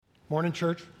Morning,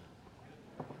 church.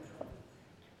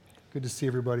 Good to see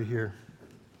everybody here.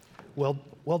 Well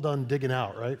done digging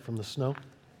out, right, from the snow.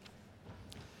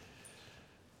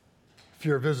 If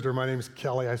you're a visitor, my name is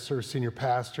Kelly. I serve senior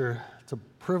pastor. It's a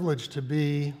privilege to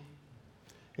be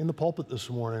in the pulpit this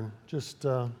morning, just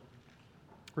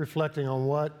reflecting on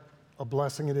what a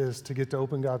blessing it is to get to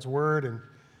open God's Word and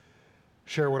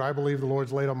share what I believe the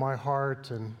Lord's laid on my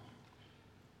heart, and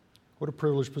what a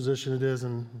privileged position it is,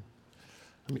 and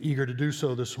I'm eager to do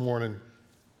so this morning.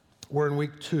 We're in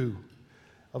week 2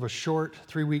 of a short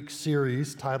 3-week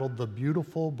series titled The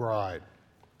Beautiful Bride.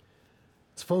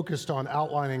 It's focused on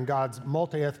outlining God's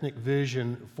multi-ethnic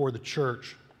vision for the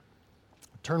church.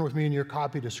 Turn with me in your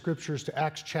copy to Scriptures to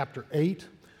Acts chapter 8.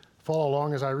 Follow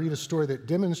along as I read a story that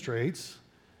demonstrates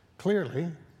clearly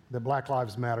that Black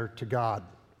lives matter to God.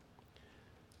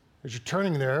 As you're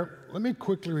turning there, let me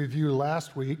quickly review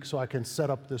last week so I can set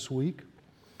up this week.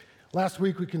 Last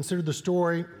week, we considered the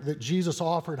story that Jesus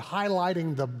offered,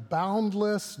 highlighting the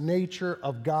boundless nature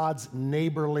of God's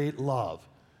neighborly love.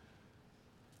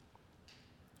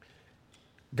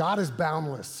 God is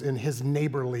boundless in his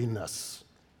neighborliness.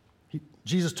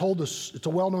 Jesus told us, it's a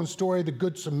well-known story, the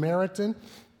Good Samaritan.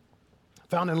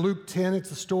 Found in Luke 10, it's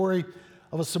the story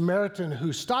of a Samaritan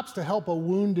who stops to help a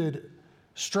wounded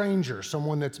stranger,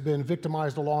 someone that's been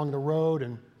victimized along the road.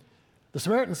 And the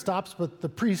Samaritan stops, but the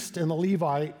priest and the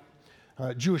Levite,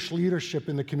 Jewish leadership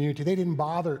in the community, they didn't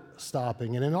bother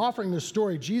stopping. And in offering this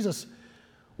story, Jesus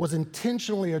was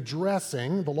intentionally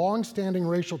addressing the long-standing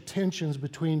racial tensions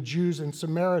between Jews and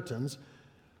Samaritans,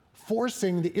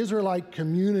 forcing the Israelite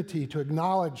community to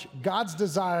acknowledge God's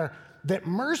desire that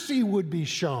mercy would be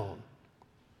shown.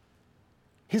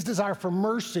 His desire for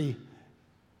mercy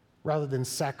rather than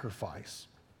sacrifice.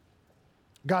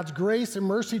 God's grace and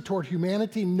mercy toward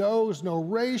humanity knows no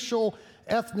racial,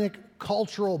 ethnic,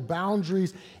 cultural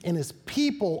boundaries, and his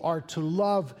people are to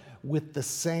love with the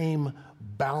same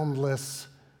boundless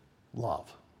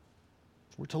love.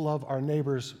 We're to love our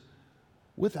neighbors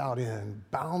without end,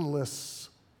 boundless,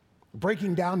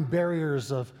 breaking down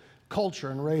barriers of culture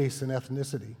and race and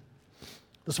ethnicity.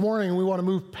 This morning, we want to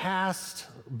move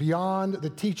beyond the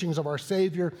teachings of our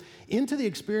Savior into the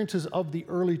experiences of the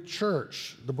early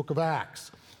church, the book of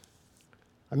Acts.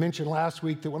 I mentioned last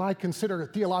week that when I consider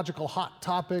theological hot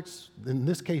topics, in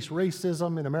this case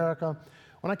racism in America,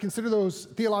 when I consider those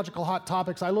theological hot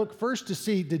topics, I look first to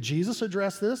see, did Jesus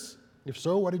address this? If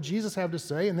so, what did Jesus have to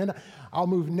say? And then I'll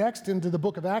move next into the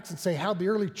book of Acts and say, how did the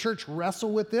early church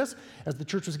wrestle with this as the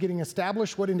church was getting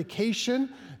established? What indication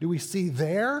do we see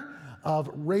there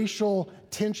of racial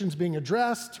tensions being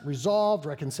addressed, resolved,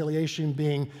 reconciliation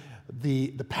being the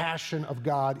passion of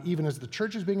God, even as the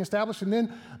church is being established, and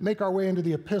then make our way into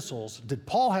the epistles. Did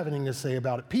Paul have anything to say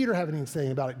about it? Peter have anything to say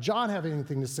about it? John have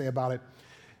anything to say about it?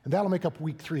 And that'll make up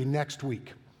week 3 next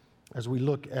week as we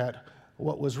look at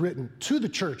what was written to the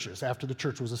churches after the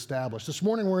church was established. This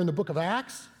morning we're in the book of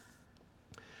Acts.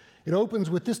 It opens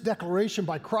with this declaration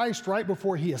by Christ right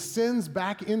before he ascends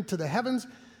back into the heavens.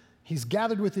 He's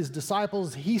gathered with his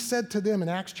disciples. He said to them in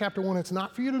Acts chapter 1, it's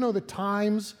not for you to know the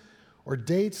times or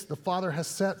dates the Father has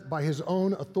set by his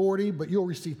own authority, but you'll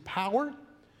receive power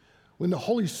when the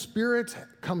Holy Spirit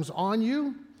comes on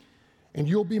you, and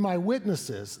you'll be my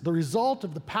witnesses. The result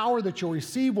of the power that you'll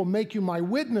receive will make you my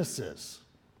witnesses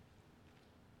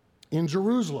in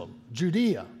Jerusalem,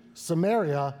 Judea,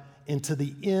 Samaria, and to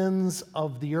the ends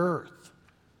of the earth.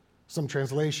 Some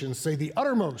translations say the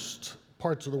uttermost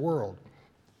parts of the world.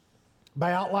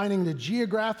 By outlining the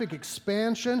geographic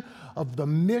expansion of the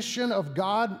mission of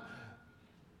God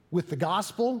with the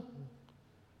gospel,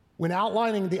 when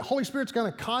outlining the Holy Spirit's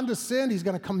going to condescend, he's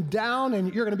going to come down,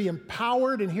 and you're going to be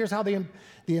empowered, and here's how the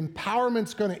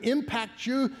empowerment's going to impact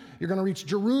you. You're going to reach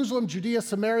Jerusalem, Judea,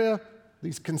 Samaria,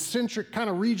 these concentric kind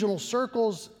of regional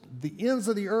circles, the ends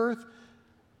of the earth.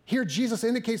 Here, Jesus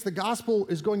indicates the gospel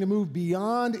is going to move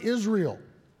beyond Israel,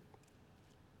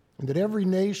 and that every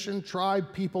nation,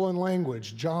 tribe, people, and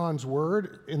language, John's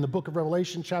word in the book of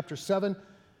Revelation, chapter 7,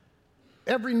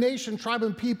 every nation, tribe,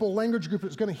 and people, language group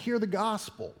is going to hear the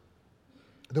gospel.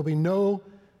 There'll be no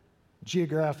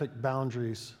geographic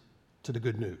boundaries to the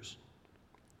good news.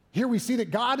 Here we see that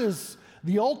God is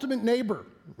the ultimate neighbor.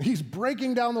 He's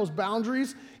breaking down those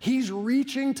boundaries. He's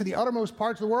reaching to the uttermost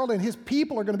parts of the world, and his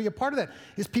people are going to be a part of that.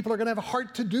 His people are going to have a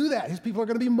heart to do that. His people are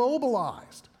going to be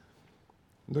mobilized.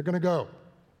 They're going to go.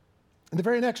 In the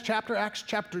very next chapter, Acts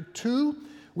chapter 2,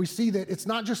 we see that it's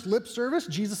not just lip service.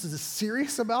 Jesus is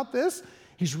serious about this.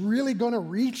 He's really going to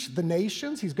reach the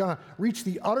nations. He's going to reach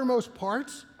the uttermost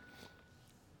parts.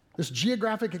 This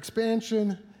geographic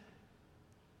expansion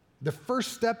The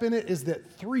first step in it is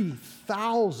that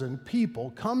 3,000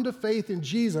 people come to faith in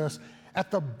Jesus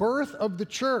at the birth of the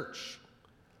church.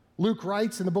 Luke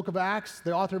writes in the book of Acts,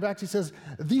 the author of Acts, he says,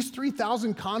 these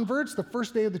 3,000 converts, the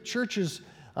first day of the church's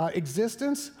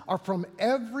existence, are from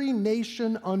every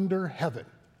nation under heaven.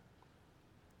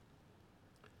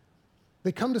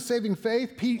 They come to saving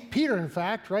faith. Peter, in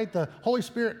fact, right, the Holy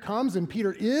Spirit comes and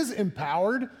Peter is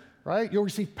empowered, right? You'll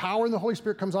receive power and the Holy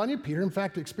Spirit comes on you. Peter, in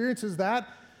fact, experiences that.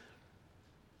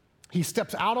 He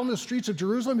steps out on the streets of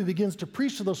Jerusalem. He begins to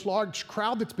preach to this large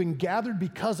crowd that's been gathered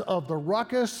because of the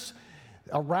ruckus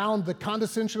around the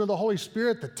condescension of the Holy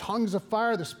Spirit, the tongues of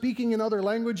fire, the speaking in other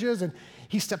languages. And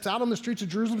he steps out on the streets of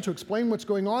Jerusalem to explain what's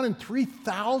going on. And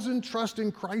 3,000 trust in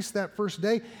Christ that first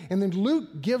day. And then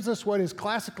Luke gives us what is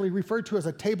classically referred to as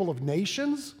a table of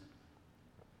nations.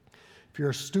 If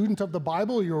you're a student of the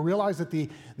Bible, you'll realize that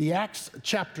the Acts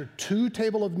chapter 2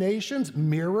 table of nations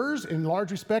mirrors, in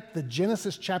large respect, the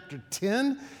Genesis chapter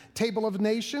 10 table of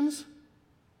nations,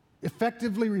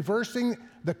 effectively reversing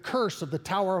the curse of the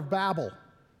Tower of Babel.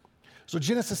 So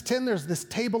Genesis 10, there's this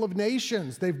table of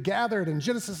nations. They've gathered. In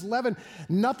Genesis 11,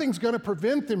 nothing's going to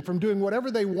prevent them from doing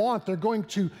whatever they want. They're going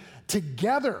to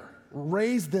together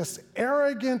raise this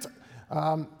arrogant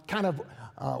kind of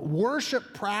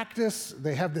worship practice.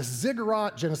 They have this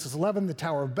ziggurat, Genesis 11, the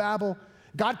Tower of Babel.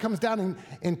 God comes down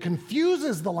and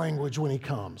confuses the language when he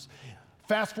comes.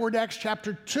 Fast forward to Acts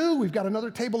chapter 2, we've got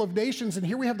another table of nations, and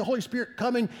here we have the Holy Spirit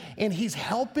coming, and he's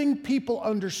helping people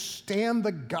understand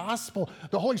the gospel.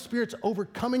 The Holy Spirit's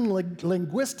overcoming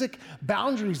linguistic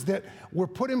boundaries that were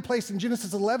put in place in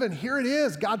Genesis 11. Here it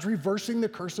is, God's reversing the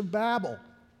curse of Babel.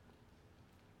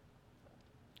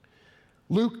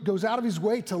 Luke goes out of his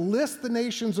way to list the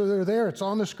nations that are there. It's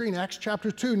on the screen, Acts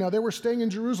chapter 2. Now, they were staying in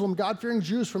Jerusalem, God-fearing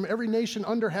Jews from every nation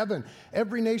under heaven.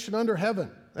 Every nation under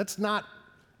heaven. That's not,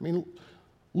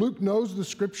 Luke knows the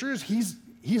scriptures. He's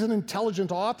an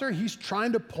intelligent author. He's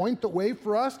trying to point the way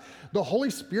for us. The Holy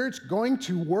Spirit's going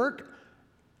to work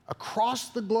across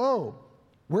the globe.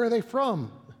 Where are they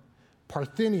from?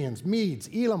 Parthians, Medes,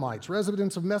 Elamites,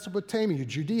 residents of Mesopotamia,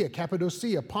 Judea,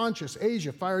 Cappadocia, Pontus,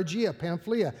 Asia, Phrygia,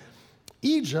 Pamphylia,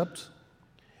 Egypt,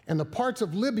 and the parts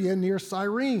of Libya near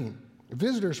Cyrene,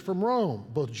 visitors from Rome,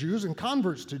 both Jews and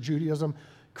converts to Judaism,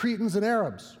 Cretans and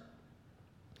Arabs.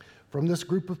 From this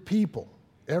group of people,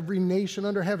 every nation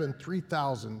under heaven,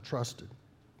 3,000 trusted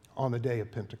on the day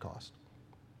of Pentecost.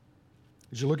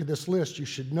 As you look at this list, you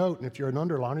should note, and if you're an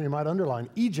underliner, you might underline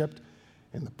Egypt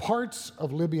and the parts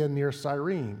of Libya near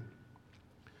Cyrene.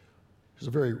 There's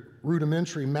a very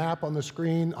rudimentary map on the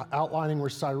screen outlining where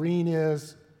Cyrene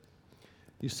is.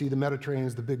 You see the Mediterranean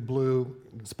is the big blue.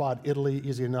 You can spot Italy,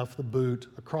 easy enough, the boot.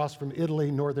 Across from Italy,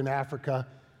 northern Africa.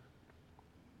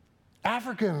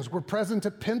 Africans were present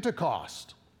at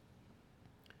Pentecost.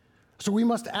 So we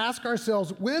must ask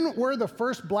ourselves, when were the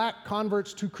first black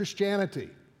converts to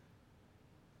Christianity?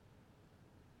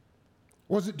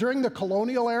 Was it during the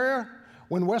colonial era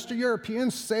when Western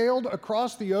Europeans sailed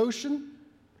across the ocean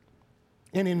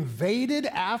and invaded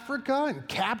Africa and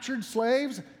captured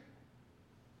slaves?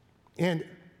 And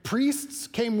priests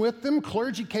came with them,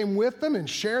 clergy came with them and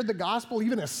shared the gospel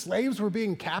even as slaves were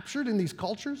being captured in these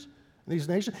cultures, in these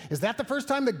nations. Is that the first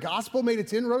time the gospel made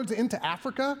its inroads into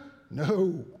Africa?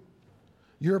 No.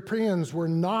 Europeans were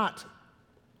not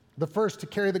the first to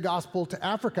carry the gospel to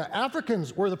Africa.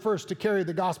 Africans were the first to carry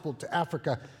the gospel to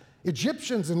Africa.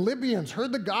 Egyptians and Libyans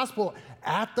heard the gospel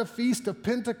at the Feast of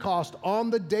Pentecost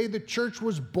on the day the church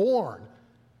was born.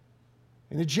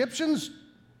 And Egyptians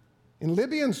and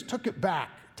Libyans took it back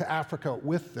to Africa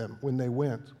with them when they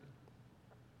went.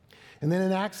 And then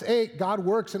in Acts 8, God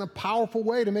works in a powerful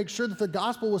way to make sure that the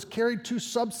gospel was carried to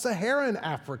sub-Saharan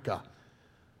Africa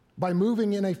by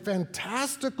moving in a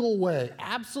fantastical way,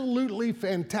 absolutely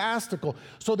fantastical,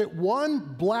 so that one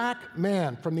black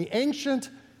man from the ancient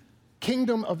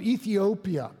kingdom of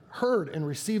Ethiopia heard and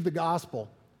received the gospel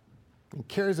and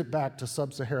carries it back to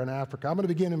sub-Saharan Africa. I'm going to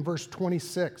begin in verse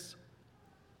 26.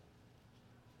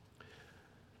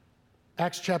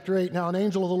 Acts chapter 8, now an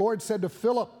angel of the Lord said to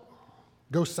Philip,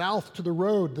 go south to the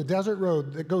road, the desert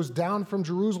road that goes down from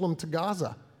Jerusalem to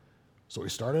Gaza. So he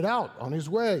started out on his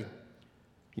way.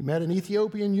 He met an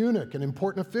Ethiopian eunuch, an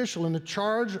important official in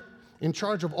charge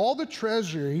of all the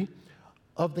treasury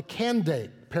of the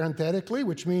Candate, parenthetically,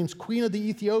 which means Queen of the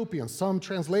Ethiopians. Some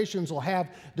translations will have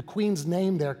the queen's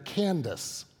name there,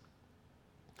 Candace.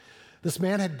 This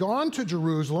man had gone to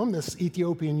Jerusalem, this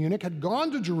Ethiopian eunuch had gone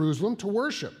to Jerusalem to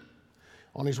worship.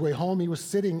 On his way home, he was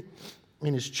sitting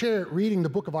in his chair reading the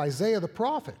book of Isaiah the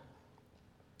prophet.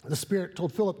 The Spirit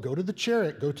told Philip, go to the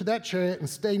chariot, go to that chariot and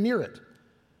stay near it.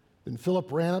 Then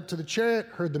Philip ran up to the chariot,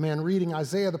 heard the man reading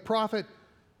Isaiah the prophet,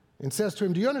 and says to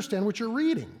him, "Do you understand what you're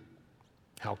reading?"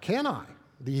 "How can I?"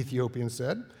 the Ethiopian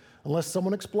said, "unless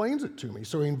someone explains it to me."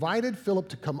 So he invited Philip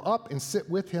to come up and sit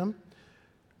with him.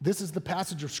 This is the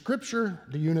passage of scripture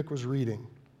the eunuch was reading.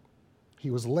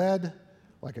 "He was led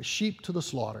like a sheep to the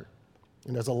slaughter,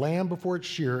 and as a lamb before its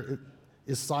shearer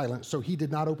is silent, so he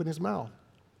did not open his mouth.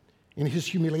 In his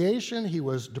humiliation, he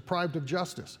was deprived of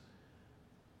justice.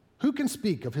 Who can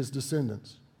speak of his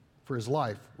descendants? For his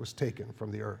life was taken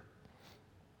from the earth."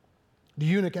 The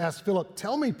eunuch asked Philip,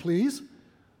 "Tell me, please,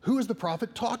 who is the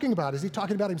prophet talking about? Is he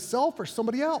talking about himself or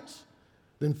somebody else?"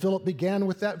 Then Philip began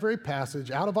with that very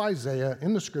passage out of Isaiah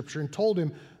in the scripture and told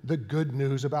him the good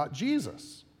news about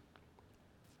Jesus.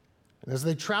 And as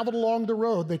they traveled along the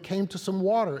road, they came to some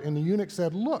water, and the eunuch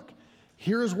said, "Look,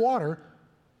 here is water.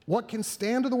 What can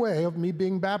stand in the way of me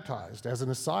being baptized?" As an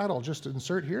aside, I'll just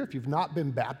insert here, if you've not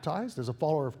been baptized as a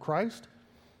follower of Christ,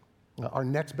 our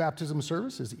next baptism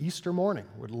service is Easter morning.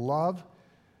 Would love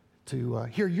to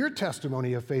hear your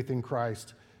testimony of faith in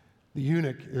Christ. The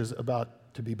eunuch is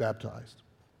about to be baptized.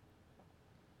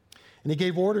 And he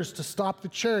gave orders to stop the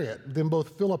chariot. Then both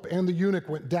Philip and the eunuch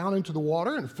went down into the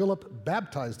water, and Philip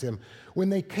baptized him. When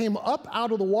they came up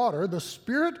out of the water, the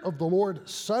Spirit of the Lord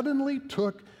suddenly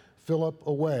took Philip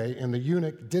away, and the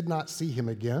eunuch did not see him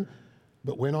again,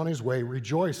 but went on his way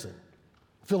rejoicing.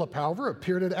 Philip, however,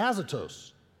 appeared at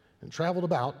Azotus and traveled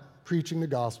about, preaching the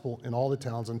gospel in all the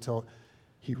towns until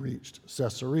he reached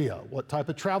Caesarea. What type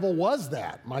of travel was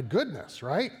that? My goodness,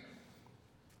 right?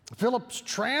 Philip's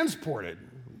transported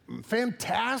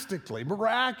fantastically,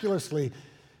 miraculously.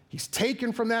 He's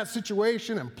taken from that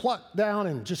situation and plucked down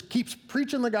and just keeps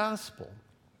preaching the gospel.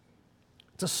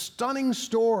 It's a stunning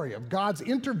story of God's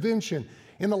intervention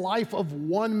in the life of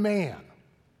one man.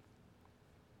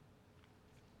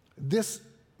 This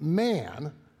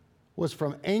man was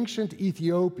from ancient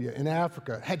Ethiopia in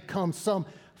Africa, had come some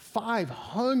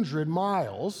 500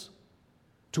 miles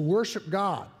to worship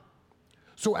God.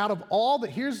 So out of all the,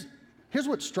 here's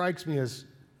what strikes me as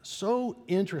so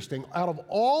interesting. Out of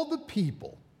all the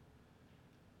people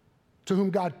to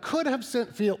whom God could have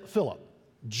sent Philip,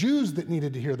 Jews that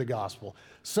needed to hear the gospel,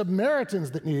 Samaritans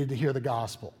that needed to hear the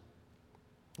gospel,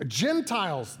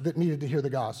 Gentiles that needed to hear the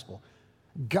gospel,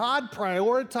 God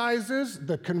prioritizes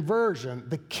the conversion,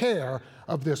 the care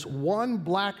of this one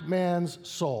black man's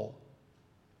soul.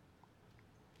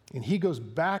 And he goes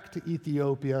back to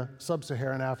Ethiopia,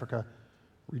 sub-Saharan Africa,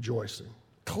 rejoicing.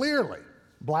 Clearly,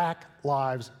 black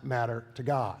lives matter to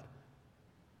God.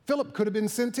 Philip could have been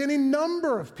sent to any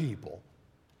number of people.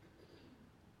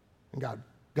 And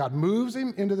God moves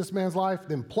him into this man's life,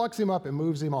 then plucks him up and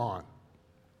moves him on.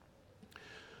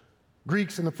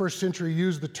 Greeks in the first century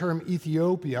used the term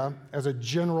Ethiopia as a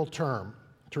general term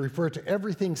to refer to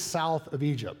everything south of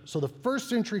Egypt. So the first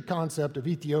century concept of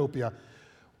Ethiopia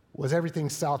was everything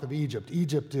south of Egypt.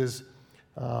 Egypt is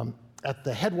at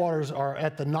the headwaters, or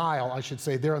at the Nile, I should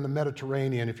say, there in the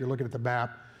Mediterranean, if you're looking at the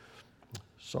map.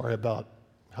 Sorry about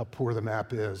how poor the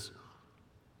map is.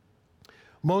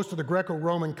 Most of the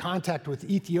Greco-Roman contact with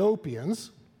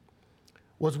Ethiopians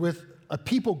was with a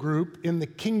people group in the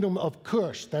kingdom of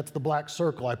Cush. That's the black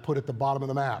circle I put at the bottom of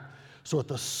the map. So at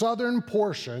the southern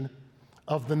portion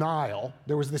of the Nile,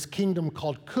 there was this kingdom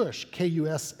called Cush,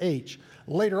 K-U-S-H,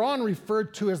 later on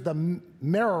referred to as the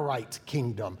Merarite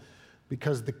kingdom,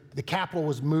 because the capital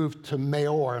was moved to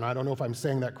Maor, and I don't know if I'm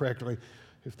saying that correctly.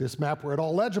 If this map were at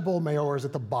all legible, Maor is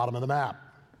at the bottom of the map.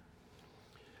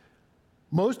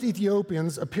 Most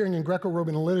Ethiopians appearing in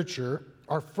Greco-Roman literature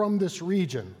are from this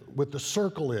region, what the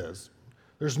circle is.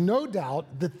 There's no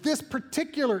doubt that this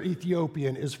particular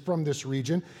Ethiopian is from this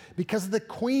region because of the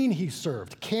queen he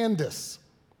served, Candace.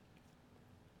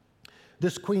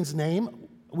 This queen's name,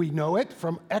 we know it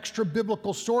from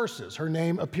extra-biblical sources. Her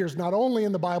name appears not only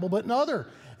in the Bible, but in other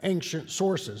ancient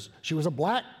sources. She was a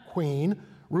black queen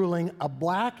ruling a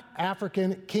black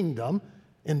African kingdom,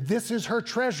 and this is her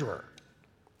treasurer.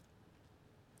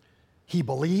 He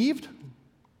believed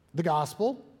the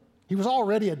gospel. He was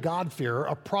already a God-fearer,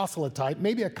 a proselyte,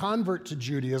 maybe a convert to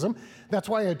Judaism. That's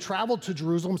why he had traveled to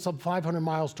Jerusalem some 500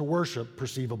 miles to worship,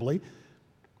 perceivably.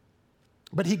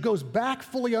 But he goes back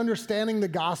fully understanding the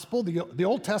gospel, the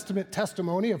Old Testament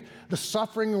testimony of the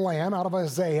suffering lamb out of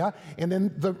Isaiah, and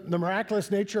then the miraculous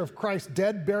nature of Christ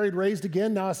dead, buried, raised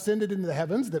again, now ascended into the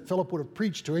heavens that Philip would have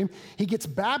preached to him. He gets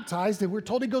baptized, and we're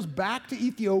told he goes back to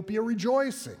Ethiopia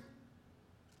rejoicing.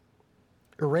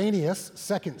 Irenaeus,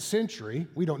 2nd century,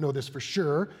 we don't know this for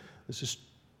sure, this is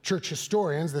church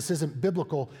historians, this isn't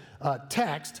biblical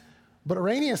text, But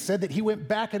Irenaeus said that he went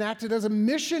back and acted as a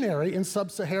missionary in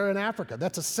sub-Saharan Africa.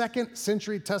 That's a second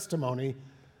century testimony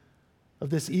of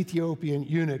this Ethiopian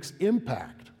eunuch's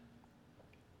impact.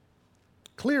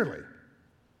 Clearly,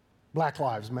 Black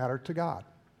lives matter to God.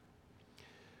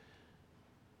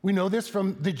 We know this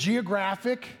from the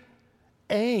geographic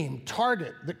aim,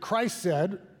 target that Christ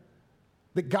said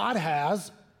that God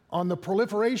has on the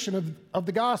proliferation of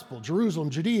the gospel, Jerusalem,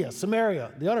 Judea,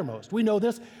 Samaria, the uttermost. We know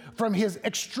this from his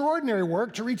extraordinary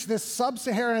work to reach this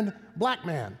sub-Saharan black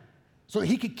man so that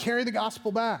he could carry the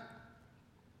gospel back.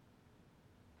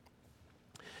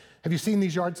 Have you seen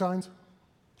these yard signs?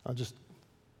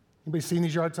 Anybody seen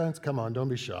these yard signs? Come on, don't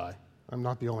be shy. I'm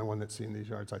not the only one that's seen these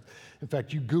yard signs. In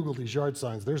fact, you Google these yard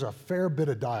signs, there's a fair bit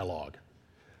of dialogue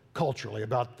culturally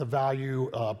about the value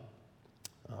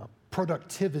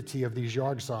productivity of these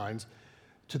yard signs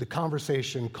to the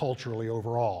conversation culturally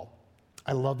overall.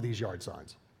 I love these yard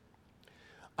signs.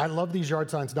 I love these yard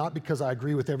signs not because I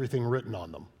agree with everything written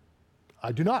on them.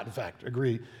 I do not, in fact,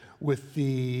 agree with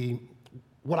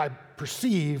what I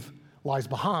perceive lies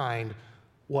behind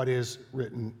what is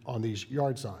written on these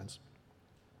yard signs.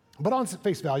 But on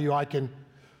face value, I can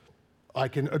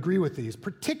agree with these,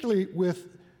 particularly with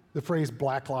the phrase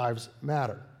Black Lives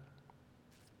Matter.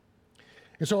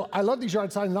 And so I love these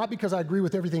yard signs not because I agree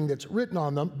with everything that's written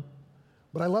on them,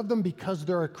 but I love them because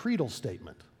they're a creedal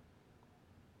statement.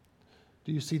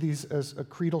 Do you see these as a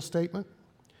creedal statement?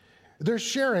 They're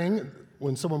sharing,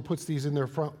 when someone puts these in their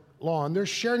front lawn, they're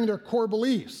sharing their core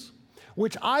beliefs,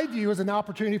 which I view as an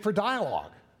opportunity for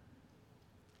dialogue.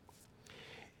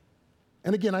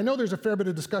 And again, I know there's a fair bit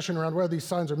of discussion around whether these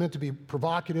signs are meant to be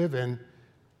provocative and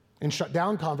shut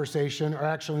down conversation or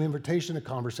actually an invitation to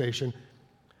conversation.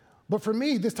 But for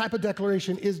me, this type of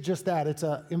declaration is just that. It's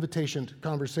an invitation to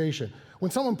conversation.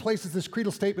 When someone places this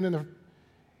creedal statement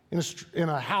in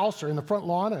a house or in the front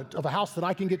lawn of a house that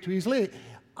I can get to easily,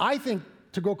 I think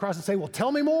to go across and say, well,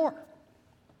 tell me more.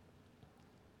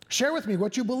 Share with me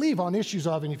what you believe on issues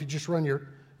of, and if you just run your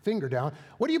finger down,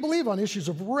 what do you believe on issues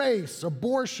of race,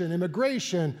 abortion,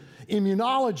 immigration,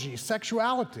 immunology,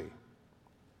 sexuality?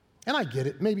 And I get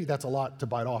it. Maybe that's a lot to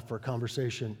bite off for a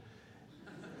conversation.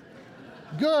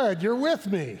 Good, you're with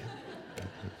me.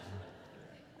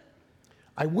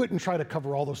 I wouldn't try to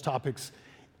cover all those topics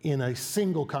in a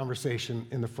single conversation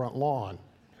in the front lawn.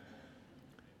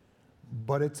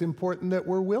 But it's important that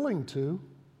we're willing to,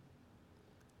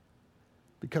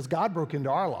 because God broke into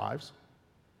our lives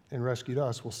and rescued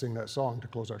us. We'll sing that song to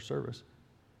close our service.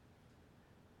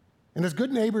 And as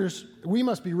good neighbors, we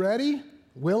must be ready,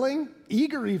 willing,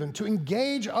 eager even, to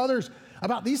engage others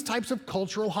about these types of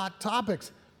cultural hot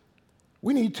topics.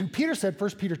 We need to, Peter said,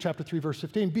 1 Peter chapter 3, verse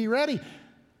 15, be ready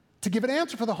to give an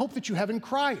answer for the hope that you have in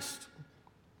Christ.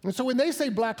 And so when they say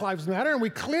Black Lives Matter, and we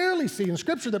clearly see in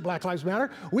Scripture that Black Lives Matter,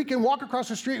 we can walk across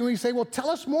the street and we say, well, tell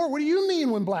us more. What do you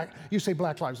mean when you say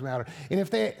Black Lives Matter? And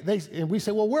if and we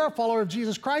say, well, we're a follower of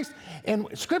Jesus Christ, and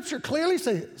Scripture clearly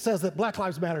says that Black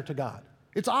Lives matter to God.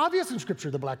 It's obvious in Scripture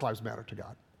that Black Lives matter to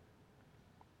God.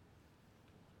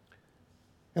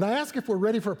 And I ask if we're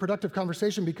ready for a productive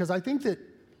conversation because I think that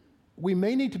we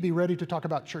may need to be ready to talk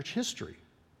about church history.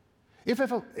 If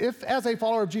as a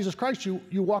follower of Jesus Christ, you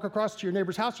walk across to your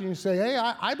neighbor's house and you say, hey,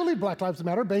 I believe Black Lives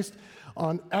Matter based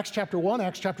on Acts chapter 1,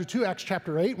 Acts chapter 2, Acts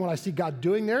chapter 8, what I see God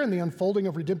doing there in the unfolding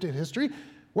of redemptive history.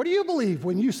 What do you believe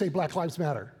when you say Black Lives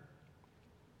Matter?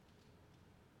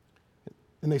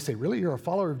 And they say, really, you're a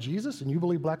follower of Jesus and you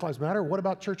believe Black Lives Matter? What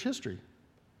about church history?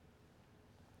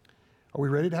 Are we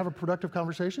ready to have a productive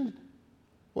conversation?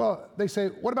 Well, they say,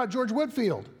 what about George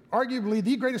Whitefield? Arguably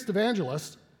the greatest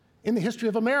evangelist in the history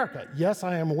of America. Yes,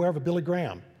 I am aware of a Billy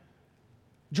Graham.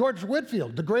 George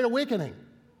Whitefield, the Great Awakening,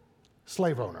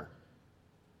 slave owner.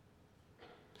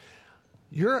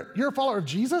 You're a follower of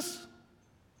Jesus?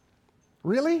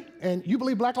 Really? And you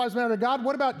believe Black Lives Matter to God?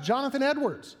 What about Jonathan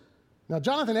Edwards? Now,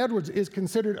 Jonathan Edwards is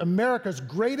considered America's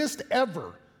greatest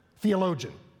ever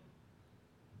theologian.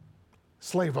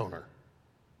 Slave owner.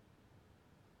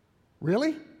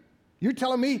 Really? You're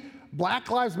telling me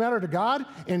Black Lives Matter to God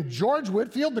and George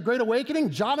Whitefield, the Great Awakening,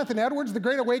 Jonathan Edwards, the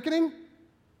Great Awakening,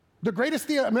 the greatest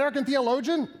American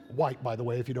theologian, white, by the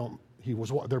way,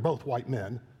 they're both white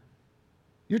men.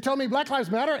 You're telling me Black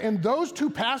Lives Matter and those two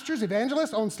pastors,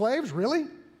 evangelists, own slaves? Really?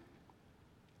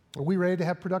 Are we ready to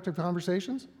have productive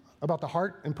conversations about the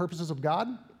heart and purposes of God?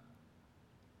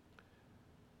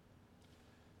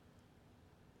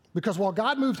 Because while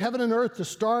God moved heaven and earth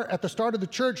at the start of the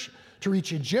church to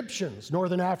reach Egyptians,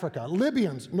 Northern Africa,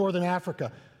 Libyans, Northern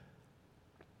Africa,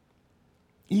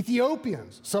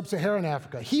 Ethiopians, Sub-Saharan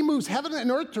Africa, he moves heaven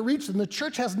and earth to reach them. The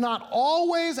church has not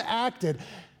always acted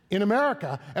in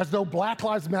America as though Black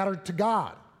lives mattered to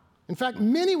God. In fact,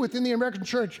 many within the American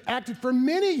church acted for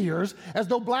many years as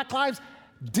though Black lives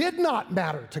did not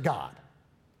matter to God.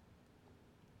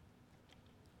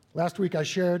 Last week I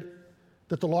shared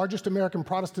that the largest American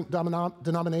Protestant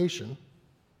denomination,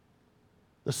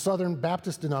 the Southern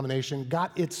Baptist denomination,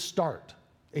 got its start,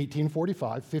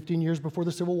 1845, 15 years before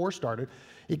the Civil War started.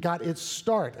 It got its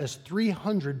start as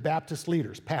 300 Baptist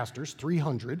leaders, pastors,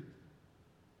 300,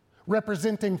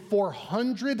 representing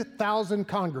 400,000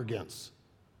 congregants,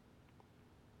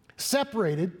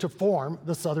 separated to form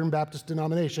the Southern Baptist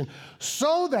denomination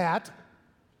so that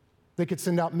they could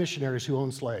send out missionaries who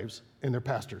owned slaves and their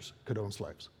pastors could own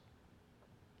slaves.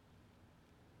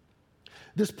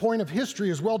 This point of history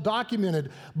is well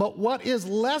documented, but what is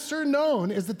lesser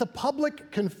known is that the public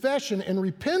confession and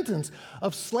repentance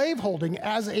of slaveholding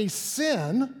as a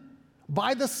sin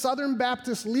by the Southern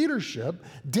Baptist leadership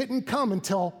didn't come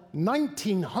until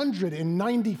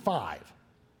 1995.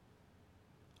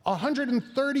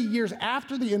 130 years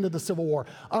after the end of the Civil War,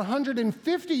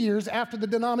 150 years after the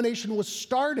denomination was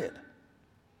started.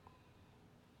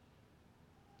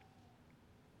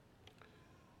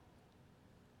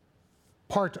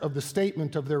 Part of the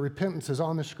statement of their repentance is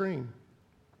on the screen.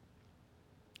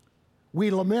 We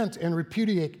lament and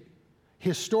repudiate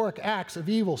historic acts of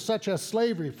evil such as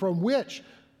slavery, from which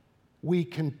we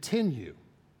continue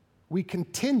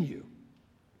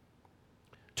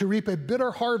to reap a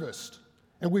bitter harvest.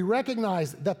 And we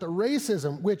recognize that the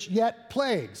racism which yet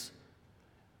plagues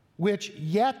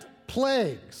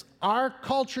our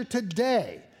culture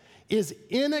today is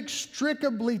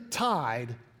inextricably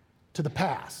tied to the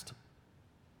past.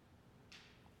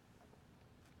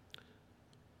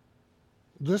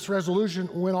 This resolution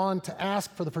went on to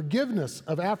ask for the forgiveness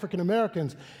of African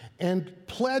Americans and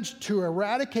pledged to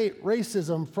eradicate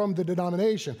racism from the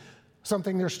denomination,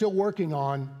 something they're still working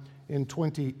on in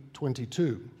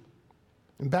 2022.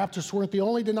 And Baptists weren't the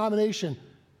only denomination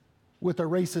with a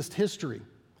racist history.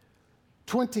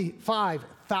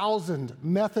 25,000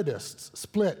 Methodists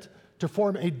split to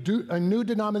form a new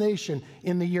denomination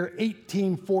in the year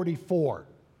 1844.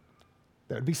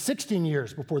 That would be 16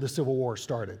 years before the Civil War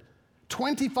started.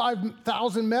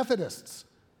 25,000 Methodists.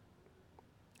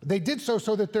 They did so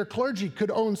that their clergy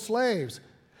could own slaves.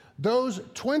 Those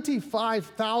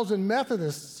 25,000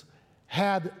 Methodists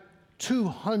had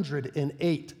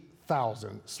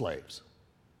 208,000 slaves.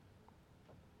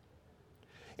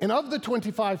 And of the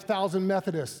 25,000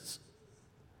 Methodists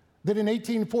that in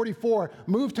 1844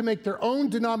 moved to make their own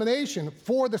denomination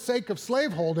for the sake of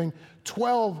slaveholding,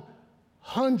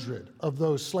 1,200 of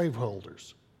those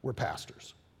slaveholders were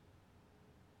pastors.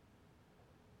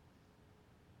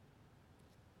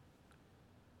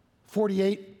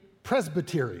 48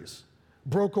 presbyteries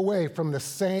broke away for the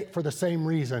same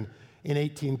reason in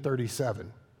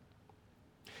 1837.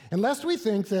 And lest we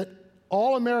think that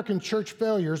all American church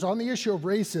failures on the issue of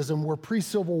racism were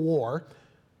pre-Civil War,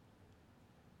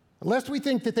 lest we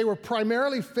think that they were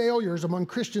primarily failures among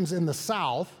Christians in the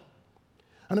South,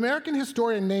 an American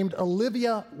historian named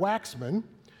Olivia Waxman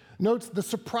notes the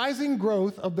surprising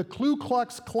growth of the Ku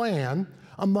Klux Klan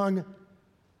among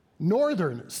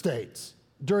northern states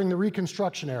during the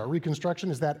Reconstruction era.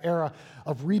 Reconstruction is that era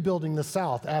of rebuilding the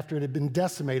South after it had been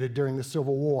decimated during the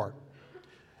Civil War.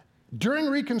 During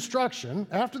Reconstruction,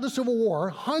 after the Civil War,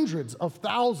 hundreds of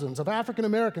thousands of African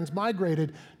Americans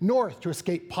migrated north to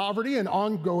escape poverty and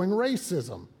ongoing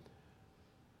racism.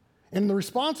 And the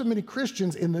response of many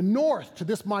Christians in the North to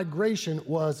this migration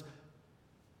was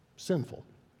sinful.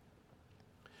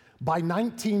 By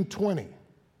 1920,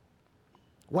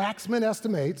 Waxman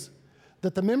estimates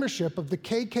that the membership of the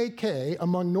KKK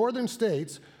among northern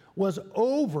states was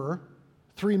over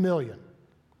 3 million.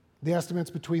 The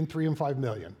estimate's between 3 and 5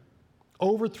 million.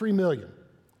 Over 3 million.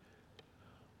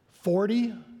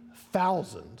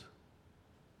 40,000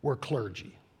 were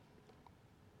clergy.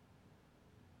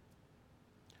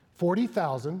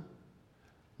 40,000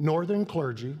 northern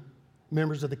clergy,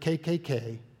 members of the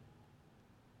KKK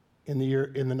in the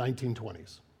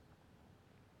 1920s.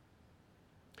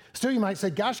 Still, you might say,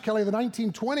 gosh, Kelly, the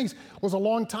 1920s was a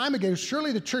long time ago.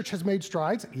 Surely the church has made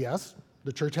strides. Yes,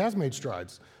 the church has made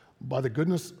strides. By the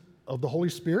goodness of the Holy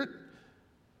Spirit,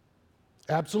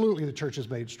 absolutely the church has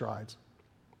made strides.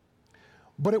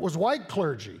 But it was white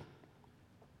clergy,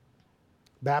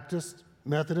 Baptists,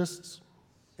 Methodists,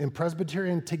 and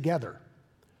Presbyterian together,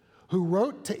 who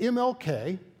wrote to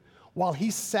MLK while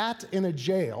he sat in a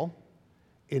jail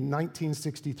in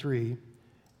 1963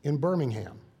 in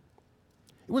Birmingham.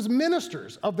 It was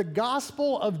ministers of the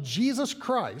gospel of Jesus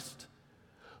Christ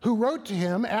who wrote to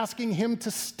him asking him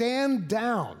to stand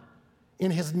down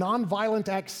in his nonviolent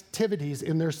activities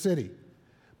in their city,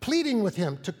 pleading with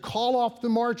him to call off the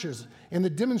marches and the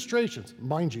demonstrations.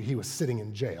 Mind you, he was sitting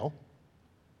in jail.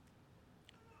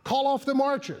 Call off the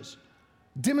marches.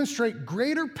 Demonstrate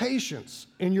greater patience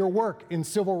in your work in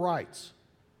civil rights.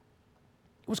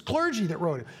 It was clergy that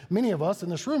wrote it. Many of us in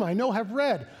this room, I know, have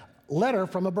read a letter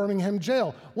from a Birmingham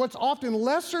jail. What's often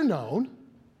lesser known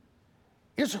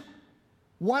is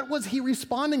what was he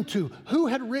responding to? Who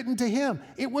had written to him?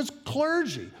 It was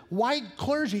clergy, white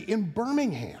clergy in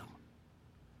Birmingham.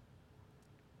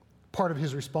 Part of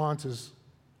his response is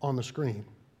on the screen.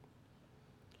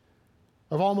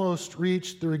 I've almost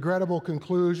reached the regrettable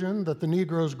conclusion that the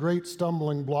Negro's great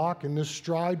stumbling block in this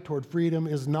stride toward freedom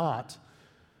is not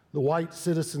the white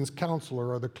citizen's counselor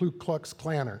or the Ku Klux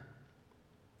Klanner,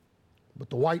 but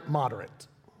the white moderate,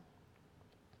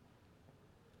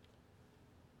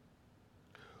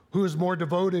 who is more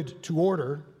devoted to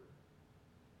order.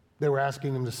 They were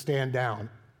asking him to stand down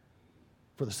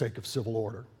for the sake of civil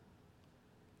order,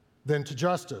 than to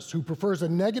justice, who prefers a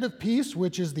negative peace,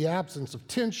 which is the absence of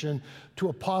tension, to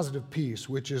a positive peace,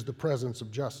 which is the presence of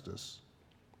justice.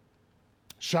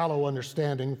 Shallow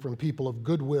understanding from people of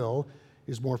goodwill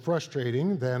is more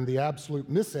frustrating than the absolute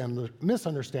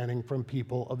misunderstanding from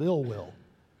people of ill will.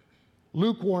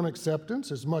 Lukewarm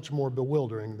acceptance is much more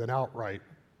bewildering than outright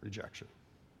rejection.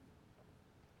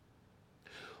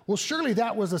 Well, surely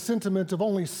that was a sentiment of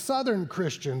only Southern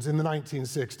Christians in the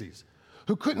 1960s,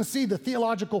 who couldn't see the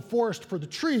theological forest for the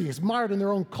trees, mired in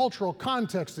their own cultural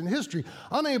context and history,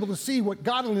 unable to see what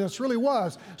godliness really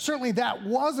was. Certainly that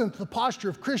wasn't the posture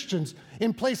of Christians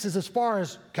in places as far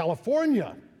as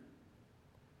California.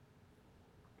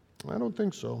 I don't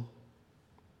think so. In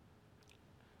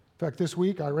fact, this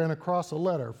week I ran across a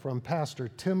letter from Pastor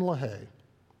Tim LaHaye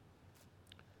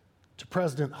to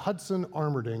President Hudson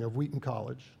Armerding of Wheaton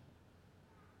College.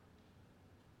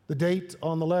 The date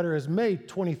on the letter is May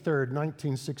 23rd,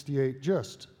 1968,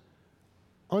 just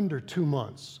under 2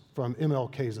 months from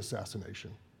MLK's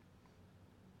assassination.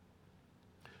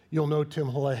 You'll know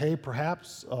Tim LaHaye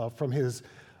perhaps from his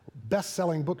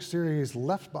best-selling book series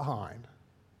Left Behind,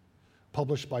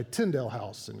 published by Tyndale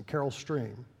House and Carol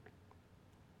Stream.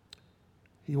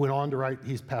 He went on to write,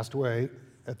 he's passed away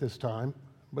at this time,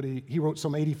 but he wrote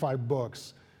some 85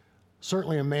 books,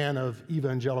 certainly a man of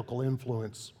evangelical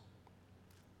influence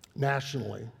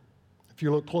nationally. If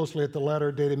you look closely at the letter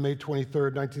dated May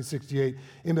 23rd, 1968,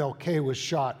 MLK was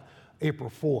shot April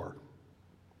 4,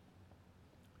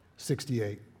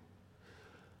 68.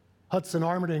 Hudson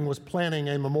Armerding was planning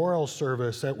a memorial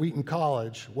service at Wheaton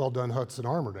College, well done Hudson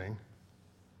Armerding,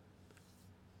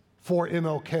 for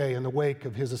MLK in the wake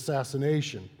of his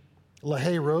assassination.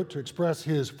 LaHaye wrote to express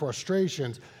his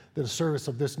frustrations that a service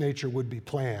of this nature would be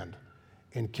planned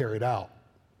and carried out.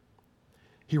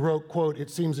 He wrote, quote,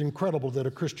 "It seems incredible that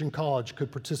a Christian college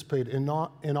could participate in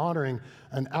honoring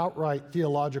an outright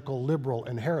theological liberal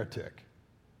and heretic.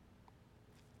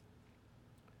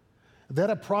 That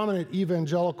a prominent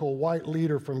evangelical white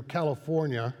leader from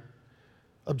California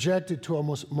objected to a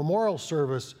memorial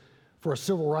service for a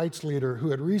civil rights leader who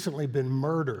had recently been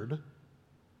murdered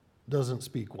doesn't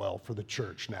speak well for the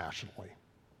church nationally."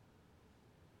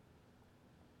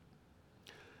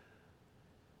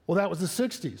 Well, that was the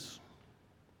 60s.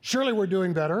 Surely we're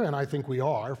doing better, and I think we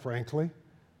are, frankly.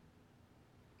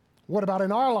 What about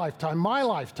in our lifetime, my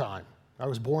lifetime? I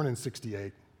was born in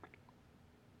 68.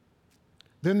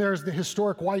 Then there's the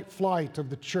historic white flight of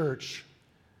the church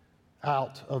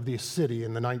out of the city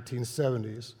in the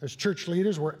 1970s, as church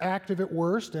leaders were active at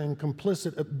worst and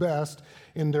complicit at best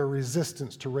in their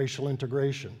resistance to racial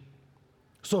integration.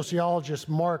 Sociologist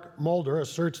Mark Mulder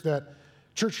asserts that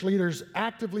church leaders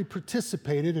actively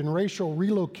participated in racial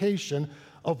relocation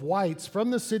of whites from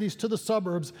the cities to the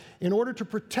suburbs in order to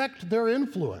protect their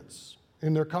influence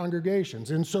in their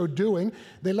congregations. In so doing,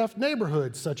 they left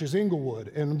neighborhoods such as Inglewood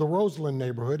and the Roseland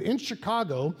neighborhood in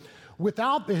Chicago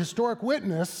without the historic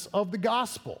witness of the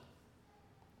gospel.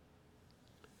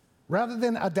 Rather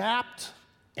than adapt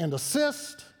and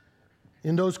assist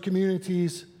in those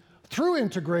communities through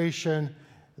integration,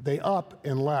 they up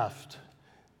and left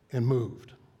and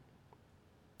moved.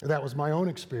 That was my own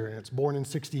experience. Born in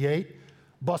 68,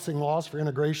 busing laws for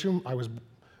integration. I was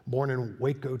born in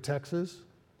Waco, Texas.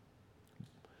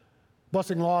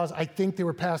 Busing laws, I think they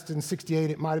were passed in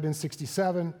 68, it might have been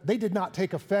 67. They did not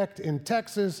take effect in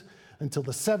Texas until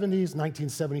the 70s,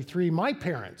 1973. My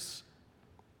parents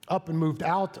up and moved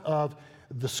out of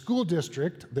the school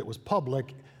district that was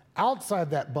public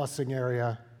outside that busing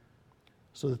area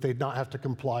so that they'd not have to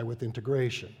comply with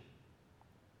integration.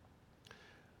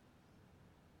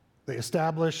 They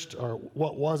established, or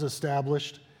what was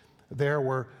established, There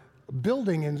were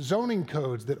building and zoning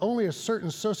codes that only a certain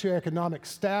socioeconomic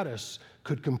status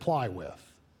could comply with.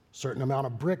 A certain amount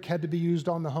of brick had to be used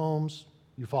on the homes.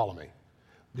 You follow me?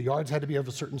 The yards had to be of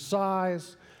a certain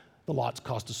size. The lots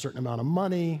cost a certain amount of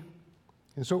money.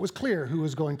 And so it was clear who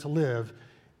was going to live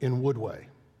in Woodway.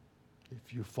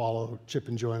 If you follow Chip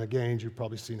and Joanna Gaines, you've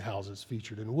probably seen houses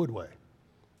featured in Woodway.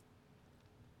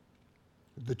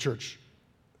 The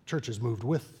churches moved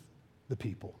with the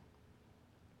people.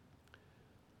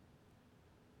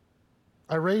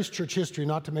 I raised church history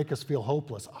not to make us feel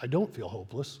hopeless. I don't feel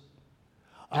hopeless.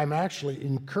 I'm actually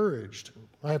encouraged.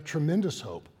 I have tremendous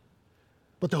hope.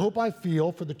 But the hope I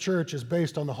feel for the church is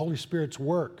based on the Holy Spirit's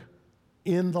work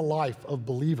in the life of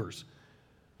believers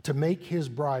to make his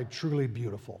bride truly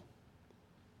beautiful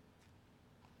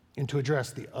and to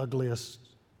address the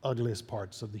ugliest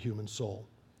parts of the human soul.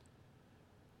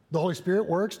 The Holy Spirit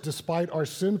works despite our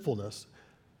sinfulness.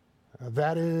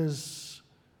 That is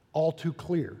all too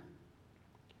clear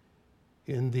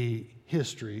in the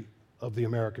history of the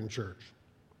American church.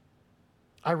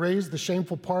 I raise the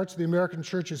shameful parts of the American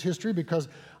church's history because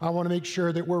I want to make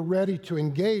sure that we're ready to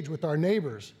engage with our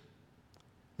neighbors,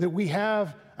 that we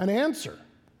have an answer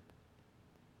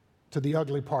to the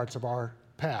ugly parts of our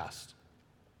past,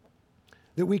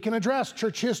 that we can address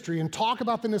church history and talk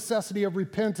about the necessity of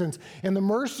repentance and the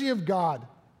mercy of God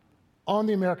on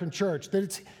the American church, that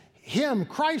it's him,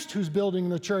 Christ, who's building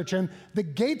the church, and the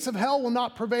gates of hell will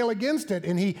not prevail against it,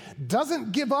 and he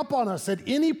doesn't give up on us at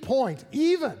any point,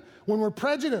 even when we're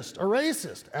prejudiced or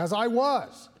racist, as I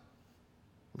was.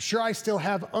 I'm sure I still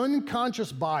have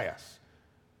unconscious bias.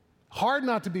 Hard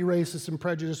not to be racist and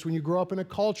prejudiced when you grow up in a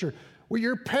culture where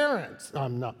your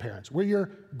where your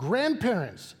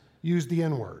grandparents use the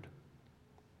N-word.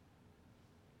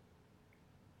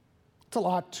 It's a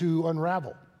lot to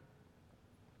unravel.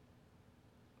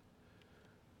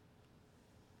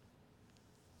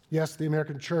 Yes, the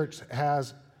American church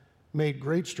has made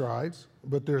great strides,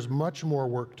 but there's much more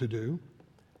work to do.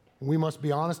 We must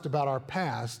be honest about our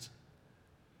past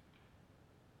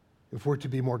if we're to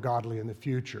be more godly in the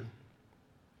future.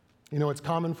 You know, it's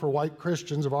common for white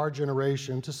Christians of our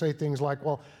generation to say things like,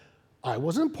 well, I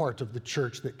wasn't part of the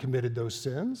church that committed those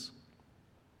sins.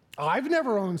 I've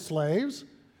never owned slaves.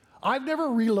 I've never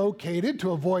relocated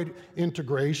to avoid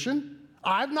integration.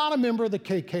 I'm not a member of the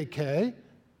KKK.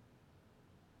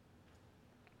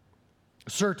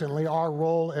 Certainly, our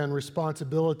role and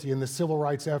responsibility in the civil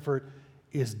rights effort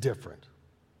is different.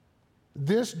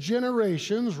 This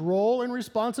generation's role and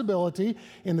responsibility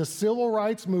in the civil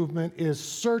rights movement is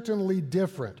certainly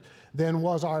different than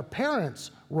was our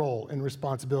parents' role and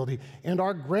responsibility and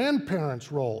our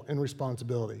grandparents' role and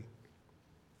responsibility.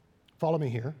 Follow me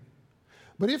here.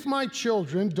 But if my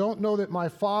children don't know that my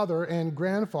father and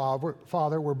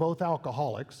grandfather were both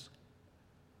alcoholics,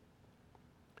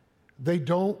 they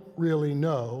don't really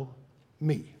know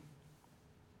me.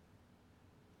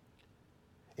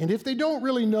 And if they don't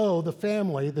really know the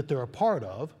family that they're a part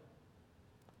of,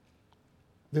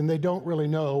 then they don't really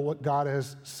know what God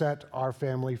has set our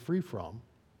family free from.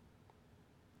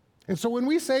 And so when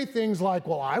we say things like,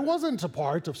 well, I wasn't a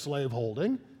part of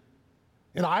slaveholding,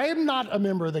 and I am not a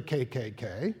member of the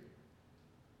KKK,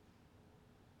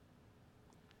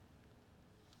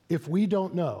 if we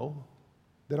don't know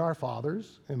that our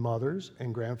fathers and mothers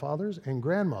and grandfathers and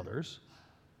grandmothers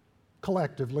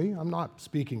collectively, I'm not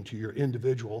speaking to your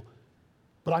individual,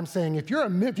 but I'm saying if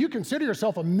you consider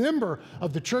yourself a member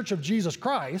of the Church of Jesus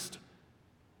Christ,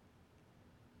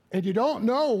 and you don't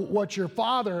know what your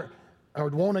father, or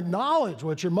won't acknowledge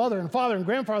what your mother and father and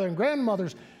grandfather and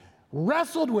grandmothers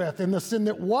wrestled with in the sin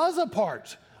that was a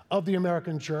part of the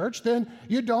American church, then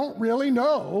you don't really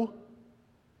know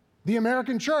the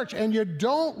American church, and you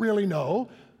don't really know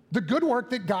the good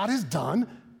work that God has done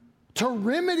to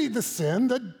remedy the sin,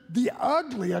 the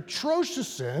ugly, atrocious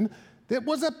sin that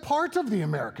was a part of the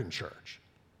American church.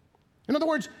 In other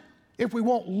words, if we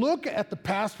won't look at the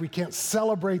past, we can't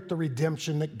celebrate the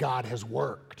redemption that God has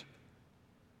worked.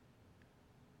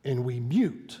 And we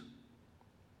mute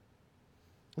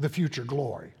the future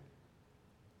glory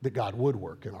that God would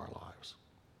work in our lives.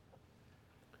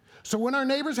 So when our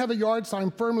neighbors have a yard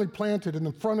sign firmly planted in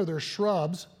the front of their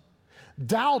shrubs,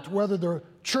 doubt whether the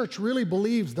church really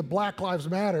believes that Black Lives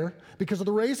Matter because of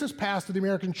the racist past of the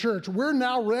American church, we're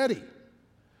now ready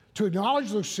to acknowledge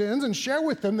those sins and share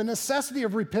with them the necessity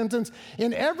of repentance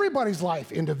in everybody's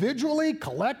life, individually,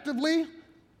 collectively.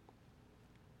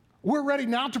 We're ready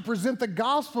now to present the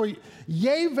gospel.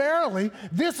 Yea, verily,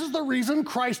 this is the reason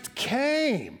Christ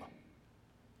came.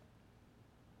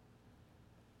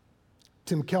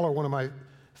 Tim Keller, one of my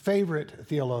favorite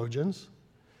theologians,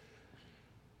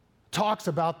 talks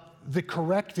about the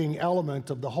correcting element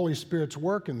of the Holy Spirit's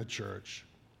work in the church,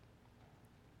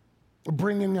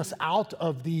 bringing us out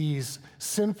of these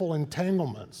sinful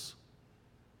entanglements,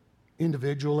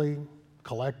 individually,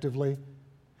 collectively.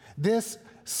 This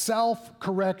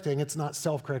self-correcting, it's not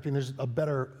self-correcting, there's a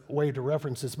better way to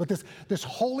reference this, but this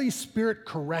Holy Spirit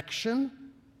correction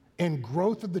and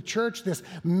growth of the church, this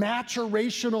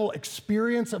maturational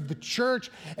experience of the church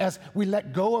as we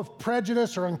let go of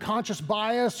prejudice or unconscious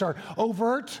bias or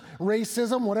overt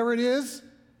racism, whatever it is.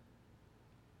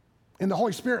 And the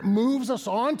Holy Spirit moves us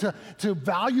on to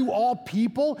value all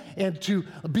people and to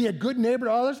be a good neighbor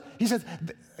to others. He says,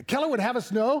 Keller would have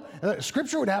us know,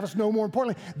 Scripture would have us know more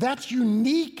importantly, that's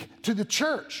unique to the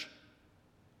church.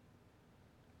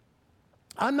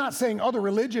 I'm not saying other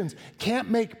religions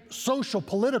can't make social,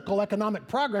 political, economic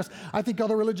progress. I think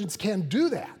other religions can do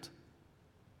that.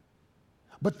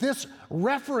 But this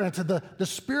reference to the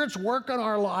Spirit's work on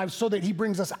our lives so that he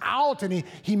brings us out and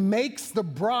he makes the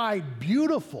bride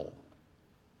beautiful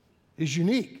is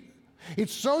unique.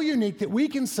 It's so unique that we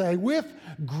can say with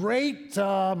great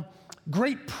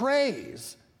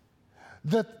praise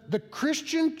that the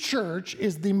Christian church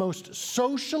is the most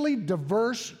socially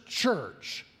diverse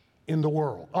church in the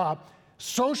world.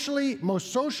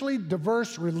 Most socially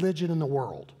diverse religion in the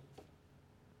world.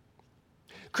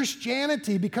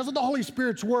 Christianity, because of the Holy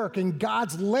Spirit's work and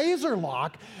God's laser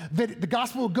lock, that the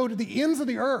gospel will go to the ends of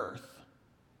the earth,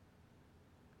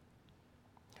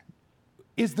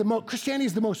 Christianity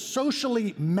is the most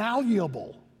socially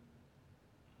malleable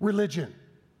religion.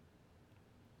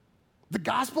 The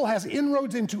gospel has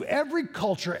inroads into every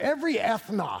culture, every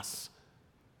ethnos.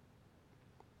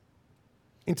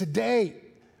 And today,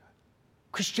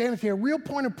 Christianity, a real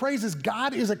point of praise is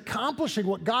God is accomplishing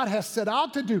what God has set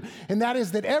out to do, and that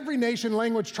is that every nation,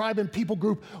 language, tribe, and people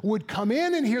group would come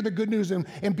in and hear the good news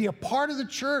and be a part of the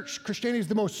church. Christianity is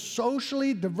the most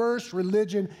socially diverse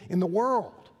religion in the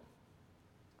world.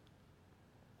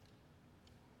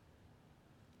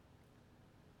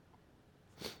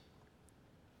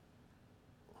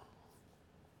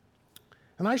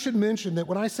 And I should mention that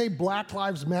when I say Black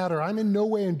Lives Matter, I'm in no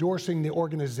way endorsing the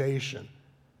organization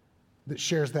that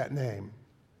shares that name.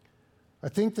 I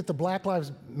think that the Black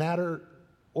Lives Matter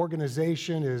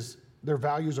organization their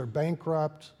values are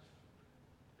bankrupt,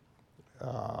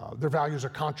 their values are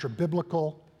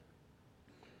contra-biblical.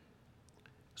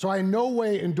 So I in no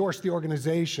way endorse the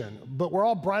organization, but we're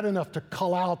all bright enough to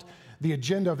cull out the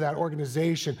agenda of that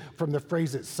organization from the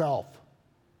phrase itself,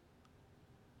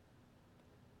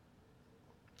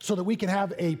 so that we can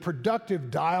have a productive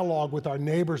dialogue with our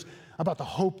neighbors about the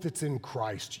hope that's in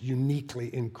Christ, uniquely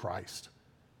in Christ.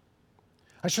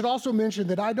 I should also mention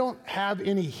that I don't have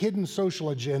any hidden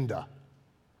social agenda.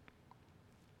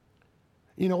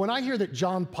 You know, when I hear that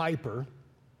John Piper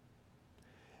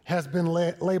has been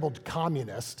labeled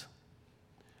communist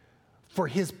for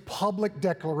his public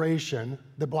declaration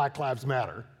that Black Lives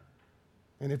Matter,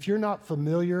 and if you're not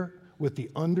familiar with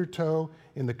the undertow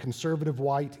in the conservative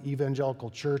white evangelical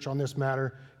church on this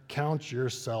matter, count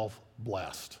yourself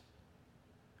blessed.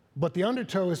 But the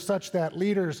undertow is such that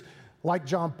leaders like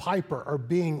John Piper are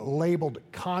being labeled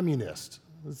communist.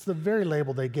 It's the very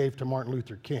label they gave to Martin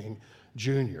Luther King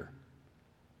Jr.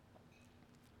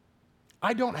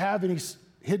 I don't have any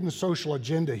hidden social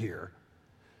agenda here.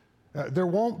 There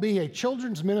won't be a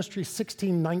children's ministry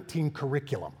 1619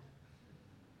 curriculum.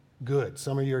 Good,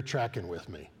 some of you are tracking with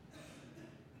me.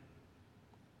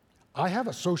 I have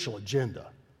a social agenda,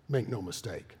 make no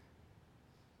mistake,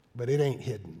 but it ain't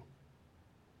hidden.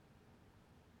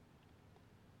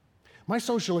 My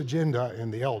social agenda,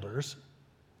 and the elders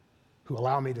who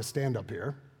allow me to stand up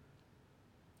here,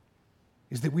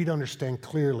 is that we'd understand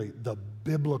clearly the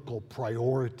biblical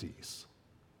priorities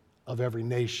of every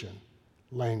nation,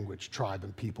 language, tribe,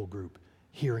 and people group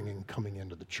hearing and coming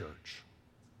into the church.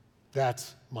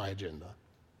 That's my agenda.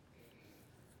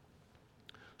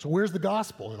 So where's the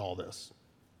gospel in all this?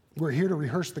 We're here to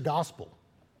rehearse the gospel.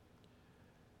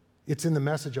 It's in the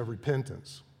message of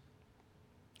repentance.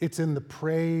 It's in the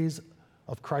praise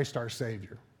of Christ our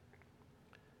Savior.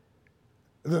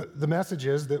 The message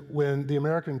is that when the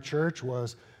American church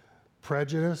was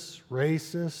prejudiced,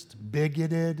 racist,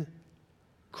 bigoted,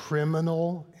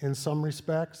 criminal in some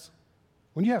respects,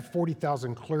 when you have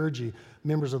 40,000 clergy,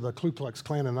 members of the Ku Klux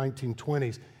Klan in the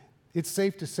 1920s, it's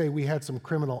safe to say we had some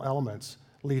criminal elements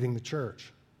leading the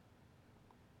church.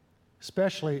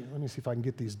 Especially, let me see if I can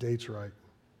get these dates right.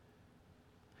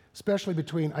 Especially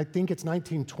between, I think it's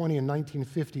 1920 and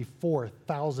 1954,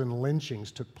 1,000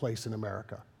 lynchings took place in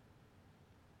America.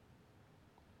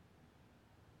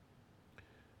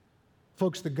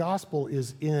 Folks, the gospel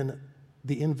is in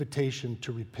the invitation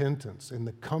to repentance and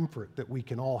the comfort that we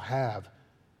can all have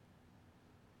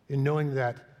in knowing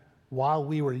that while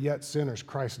we were yet sinners,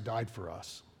 Christ died for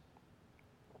us.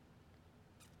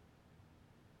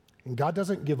 And God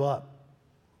doesn't give up,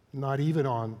 not even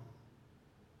on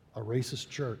a racist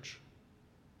church.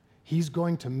 He's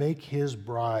going to make his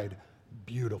bride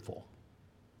beautiful.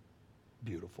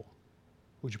 Beautiful.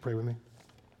 Would you pray with me?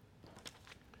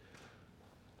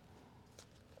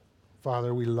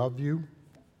 Father, we love you.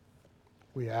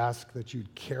 We ask that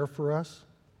you'd care for us,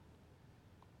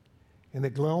 and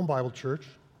that Glen Elm Bible Church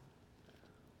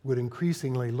would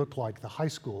increasingly look like the high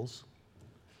schools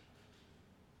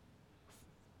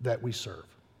that we serve,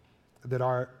 that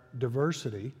our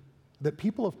diversity, that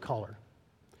people of color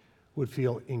would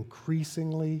feel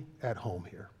increasingly at home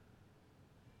here,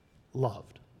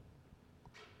 loved,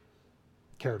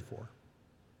 cared for.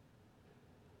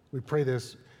 We pray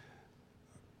this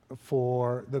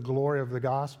for the glory of the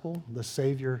gospel, the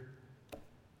Savior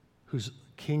who's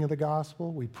King of the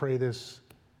gospel. We pray this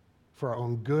for our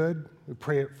own good. We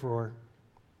pray it for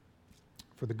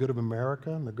the good of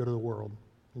America and the good of the world.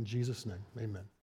 In Jesus' name, amen.